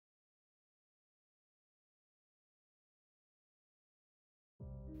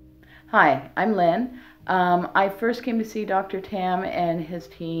Hi, I'm Lynn. I first came to see Dr. Tam and his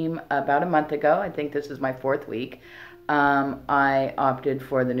team about a month ago. I think this is my fourth week. I opted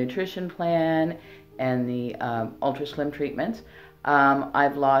for the nutrition plan and the ultra slim treatments.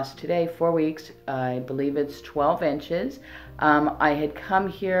 I've lost today 4 weeks. I believe it's 12 inches. I had come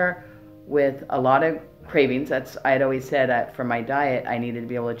here with a lot of cravings. I had always said for my diet I needed to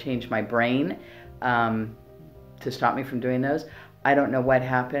be able to change my brain to stop me from doing those. I don't know what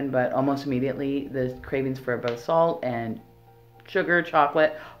happened, but almost immediately the cravings for both salt and sugar,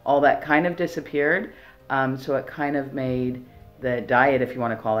 chocolate, all that kind of disappeared. So it kind of made the diet, if you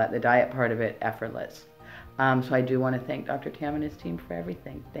want to call that, the diet part of it effortless. So I do want to thank Dr. Tam and his team for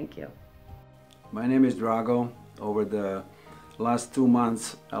everything. Thank you. My name is Drago. Over the last 2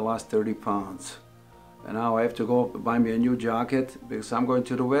 months, I lost 30 pounds. And now I have to go buy me a new jacket because I'm going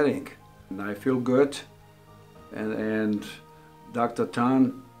to the wedding. And I feel good. And Dr.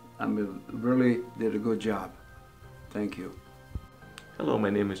 Tan, really did a good job. Thank you. Hello, my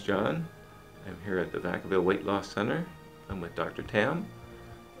name is John. I'm here at the Vacaville Weight Loss Center. I'm with Dr. Tam.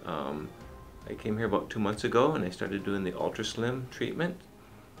 I came here about 2 months ago and I started doing the Ultra Slim treatment.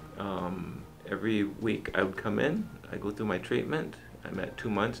 Every week I would come in, I go through my treatment. I'm at 2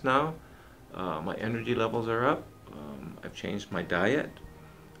 months now. My energy levels are up. I've changed my diet.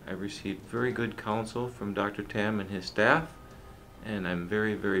 I've received very good counsel from Dr. Tam and his staff, and I'm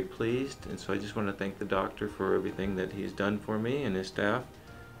very, very pleased. And so I just want to thank the doctor for everything that he's done for me and his staff.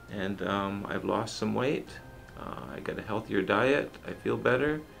 And I've lost some weight. I got a healthier diet. I feel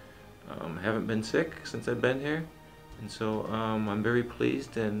better. I haven't been sick since I've been here. And so I'm very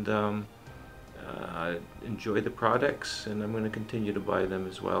pleased and enjoy the products, and I'm going to continue to buy them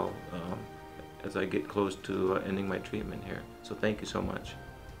as well as I get close to ending my treatment here. So thank you so much.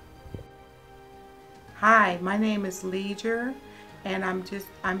 Hi, my name is Leisure, and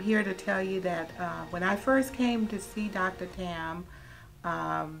I'm here to tell you that when I first came to see Dr. Tam,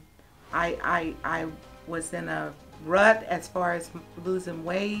 I was in a rut as far as losing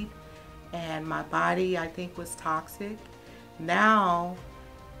weight, and my body, I think, was toxic. Now,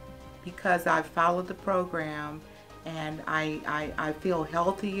 because I followed the program and I feel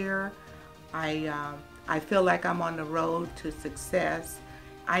healthier, I feel like I'm on the road to success.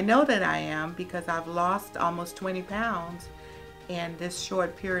 I know that I am because I've lost almost 20 pounds in this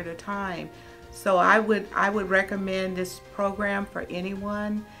short period of time. So I would recommend this program for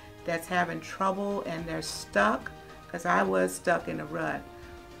anyone that's having trouble and they're stuck, because I was stuck in a rut.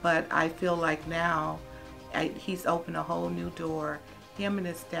 But I feel like now he's opened a whole new door. Him and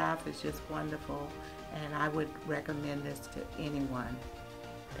his staff is just wonderful, and I would recommend this to anyone.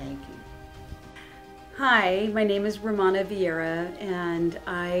 Thank you. Hi, my name is Romana Vieira, and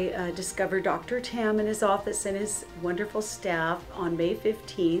I discovered Dr. Tam in his office and his wonderful staff on May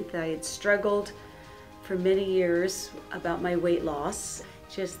 15th. I had struggled for many years about my weight loss,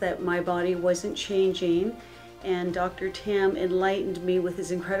 just that my body wasn't changing, and Dr. Tam enlightened me with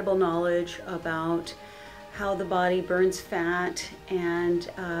his incredible knowledge about how the body burns fat and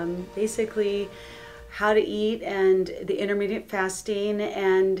basically how to eat and the intermittent fasting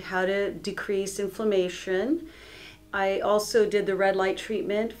and how to decrease inflammation. I also did the red light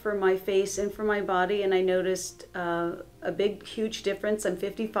treatment for my face and for my body, and I noticed a big, huge difference. I'm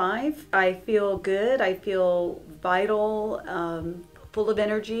 55. I feel good. I feel vital, full of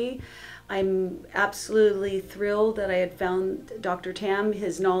energy. I'm absolutely thrilled that I had found Dr. Tam.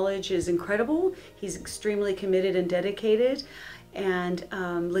 His knowledge is incredible. He's extremely committed and dedicated. And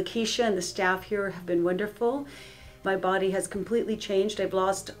Lakeisha and the staff here have been wonderful. My body has completely changed. I've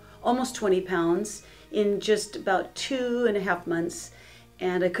lost almost 20 pounds in just about 2.5 months,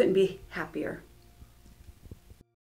 and I couldn't be happier.